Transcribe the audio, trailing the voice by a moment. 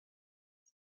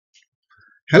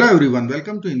Hello everyone,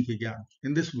 welcome to Infigyan.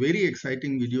 In this very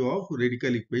exciting video of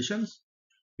radical equations,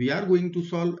 we are going to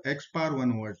solve x power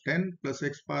 1 over 10 plus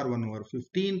x power 1 over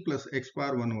 15 plus x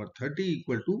power 1 over 30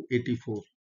 equal to 84.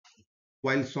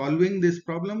 While solving this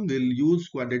problem, we'll use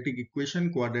quadratic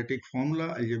equation, quadratic formula,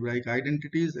 algebraic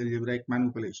identities, algebraic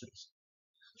manipulations.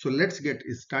 So let's get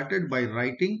started by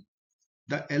writing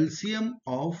the LCM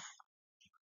of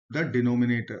the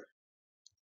denominator.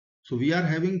 So we are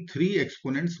having three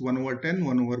exponents, 1 over 10,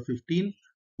 1 over 15,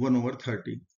 1 over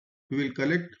 30. We will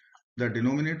collect the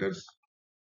denominators.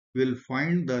 We will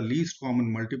find the least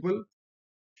common multiple,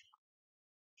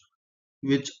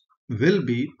 which will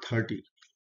be 30.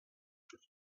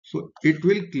 So it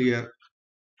will clear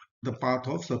the path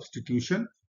of substitution.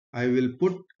 I will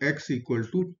put x equal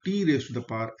to t raised to the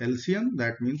power LCM,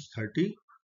 that means 30.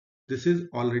 This is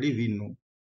already we know.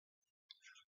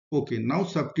 Okay, now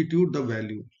substitute the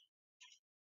value.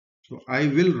 So I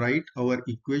will write our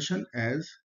equation as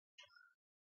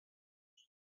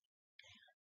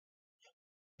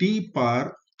t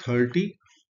power 30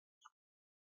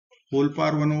 whole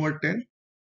power 1 over 10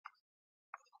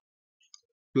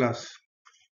 plus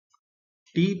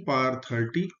t power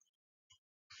 30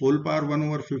 whole power 1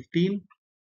 over 15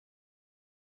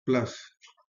 plus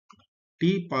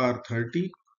t power 30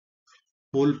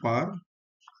 whole power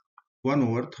 1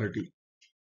 over 30.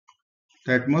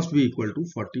 That must be equal to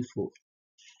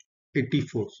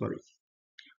 84.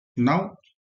 Now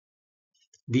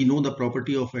we know the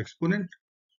property of exponent.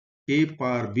 A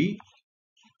power b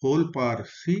whole power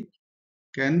c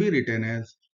can be written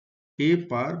as a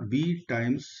power b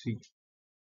times c.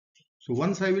 So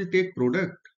once I will take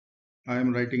product, I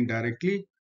am writing directly.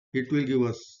 It will give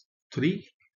us 3.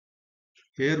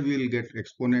 Here we will get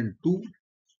exponent 2.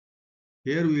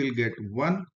 Here we will get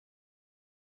 1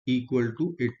 equal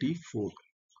to 84.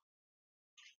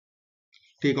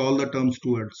 Take all the terms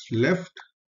towards left.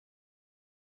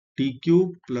 T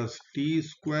cube plus t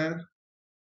square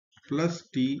plus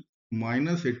t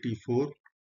minus 84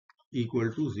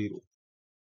 equal to 0.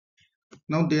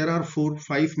 Now there are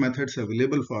 5 methods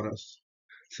available for us.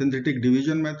 Synthetic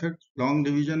division method, long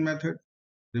division method,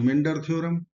 remainder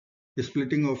theorem,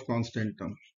 splitting of constant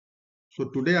term. So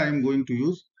today I am going to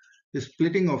use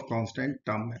splitting of constant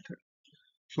term method.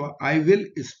 So I will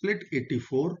split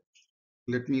 84.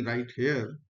 Let me write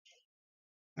here.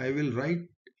 I will write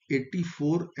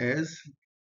 84 as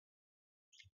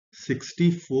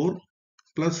 64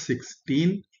 plus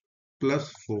 16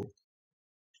 plus 4.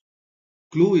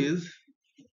 Clue is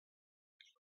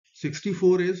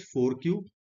 64 is 4 cube.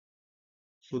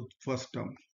 So first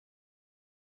term.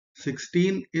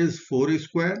 16 is 4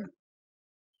 square.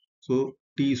 So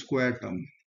t square term.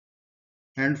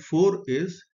 And 4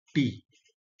 is t.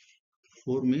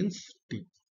 4 means t.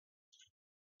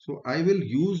 So I will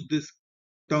use this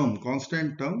term,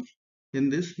 constant term, in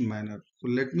this manner. So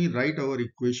let me write our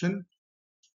equation.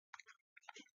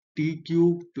 T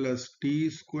cube plus t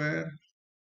square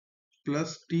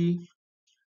plus t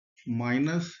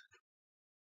minus,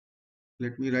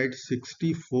 let me write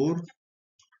 64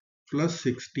 plus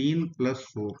 16 plus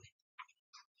 4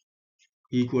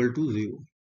 equal to 0.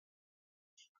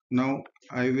 Now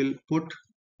I will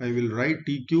write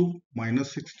t cube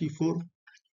minus 64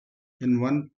 in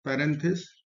one parenthesis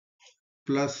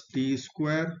plus t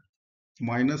square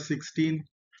minus 16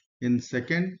 in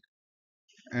second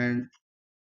and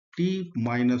t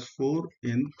minus 4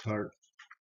 in third.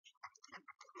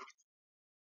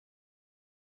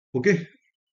 Okay,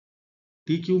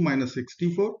 t cube minus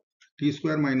 64, t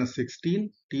square minus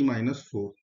 16, t minus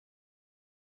 4.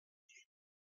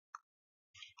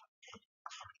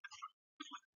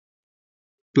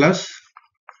 Plus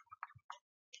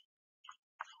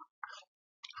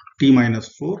t minus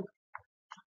 4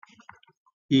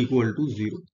 equal to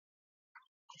 0.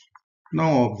 Now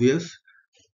obvious,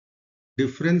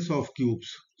 difference of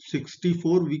cubes.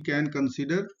 64 we can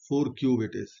consider 4 cube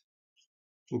it is.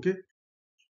 Okay,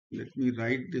 let me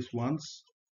write this once.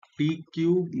 T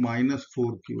cube minus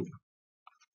 4 cube.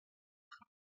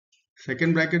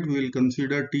 Second bracket we will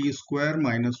consider t square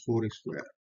minus 4 square.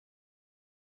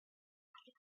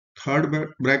 Third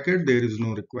bracket there is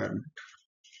no requirement.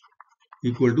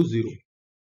 Equal to 0.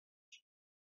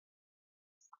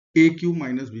 A cube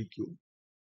minus b cube.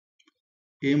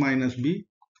 A minus b.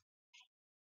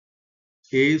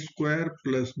 A square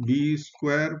plus b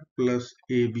square plus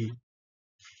ab.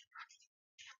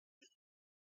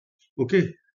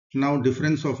 Okay, now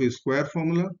difference of a square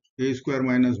formula. A square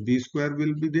minus b square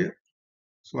will be there.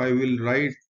 So I will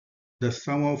write the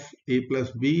sum of a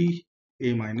plus b,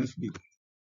 a minus b.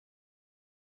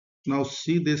 Now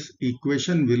see, this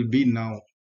equation will be now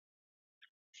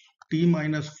t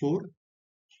minus 4.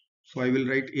 So I will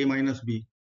write a minus b.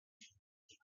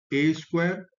 A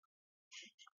square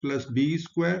plus b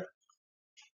square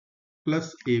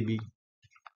plus ab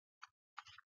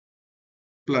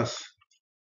plus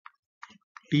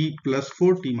t plus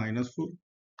 4, t minus 4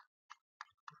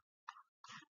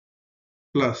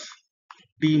 plus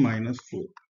t minus 4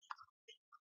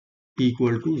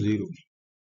 equal to 0.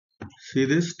 See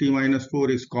this, t minus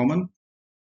 4 is common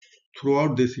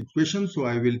throughout this equation. So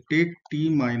I will take t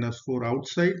minus 4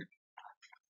 outside.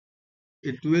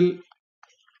 It will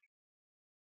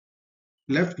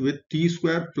left with t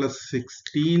square plus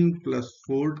 16 plus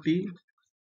 4t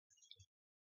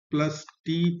plus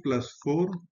t plus 4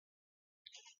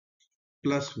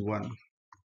 plus 1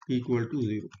 equal to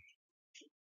 0.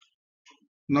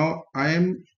 Now I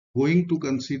am going to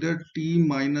consider t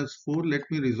minus 4. Let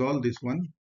me resolve this one.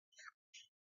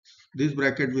 This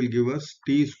bracket will give us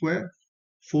t square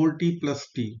 4t plus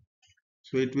t.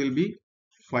 So it will be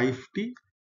 5t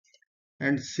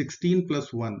and 16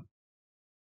 plus 1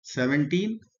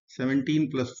 17, 17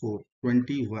 plus 4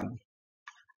 21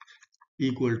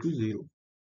 equal to 0.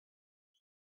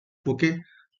 Okay,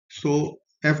 so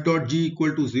f dot g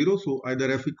equal to 0. So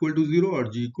either f equal to 0 or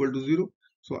g equal to 0.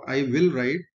 So I will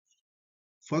write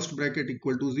first bracket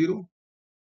equal to 0.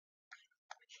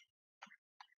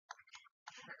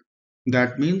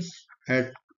 That means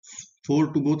add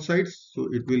 4 to both sides. So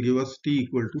it will give us t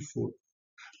equal to 4.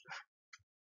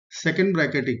 Second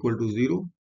bracket equal to 0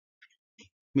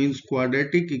 means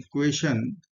quadratic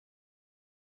equation.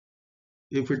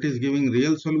 If it is giving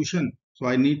real solution, so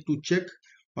I need to check,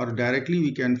 or directly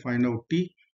we can find out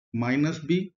t minus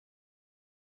b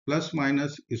plus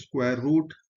minus square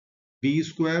root b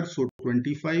square. So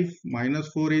 25 minus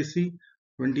 4ac,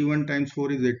 21 times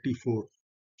 4 is 84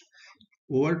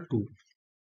 over 2.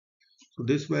 So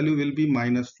this value will be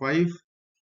minus 5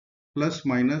 plus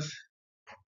minus,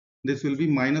 this will be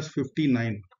minus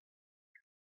 59.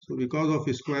 So because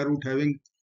of square root having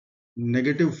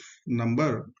negative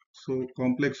number, so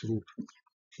complex root.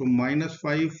 So minus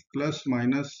 5 plus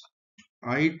minus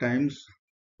I times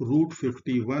root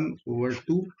 51 over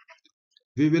 2.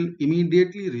 We will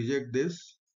immediately reject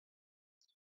this.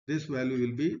 This value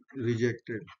will be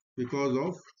rejected because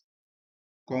of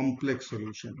complex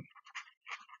solution.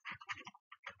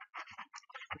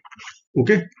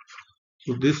 Okay,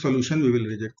 so this solution we will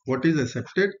reject. What is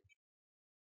accepted?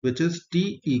 Which is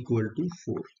t equal to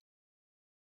 4.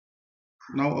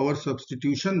 Now our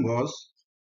substitution was,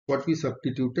 what we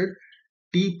substituted,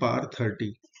 t power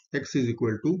 30. X is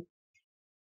equal to,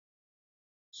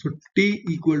 so t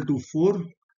equal to 4,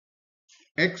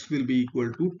 x will be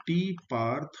equal to t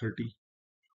power 30.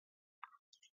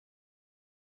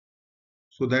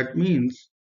 So that means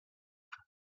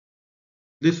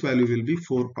this value will be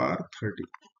 4 power 30.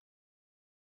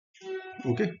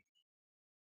 Okay,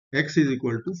 x is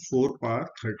equal to 4 power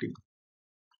 30.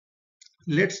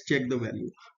 Let's check the value.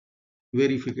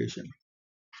 Verification.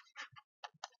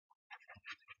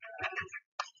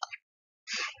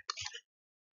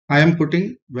 I am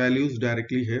putting values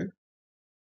directly here.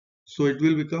 So it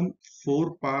will become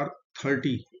 4 power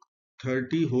 30.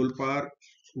 30 whole power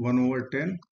 1 over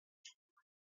 10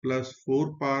 plus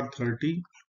 4 power 30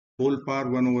 whole power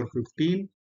 1 over 15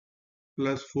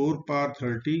 plus 4 power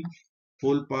 30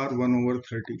 whole power 1 over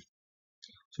 30.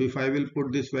 So if I will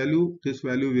put this value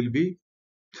will be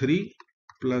 3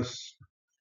 plus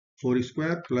 4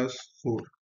 square plus 4.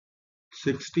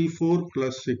 64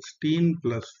 plus 16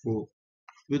 plus 4,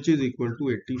 which is equal to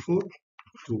 84.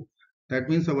 True. That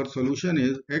means our solution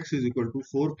is x is equal to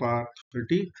 4 power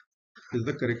 30 is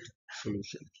the correct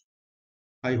solution.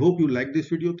 I hope you like this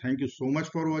video. Thank you so much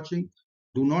for watching.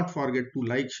 Do not forget to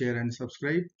like, share and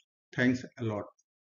subscribe. Thanks a lot.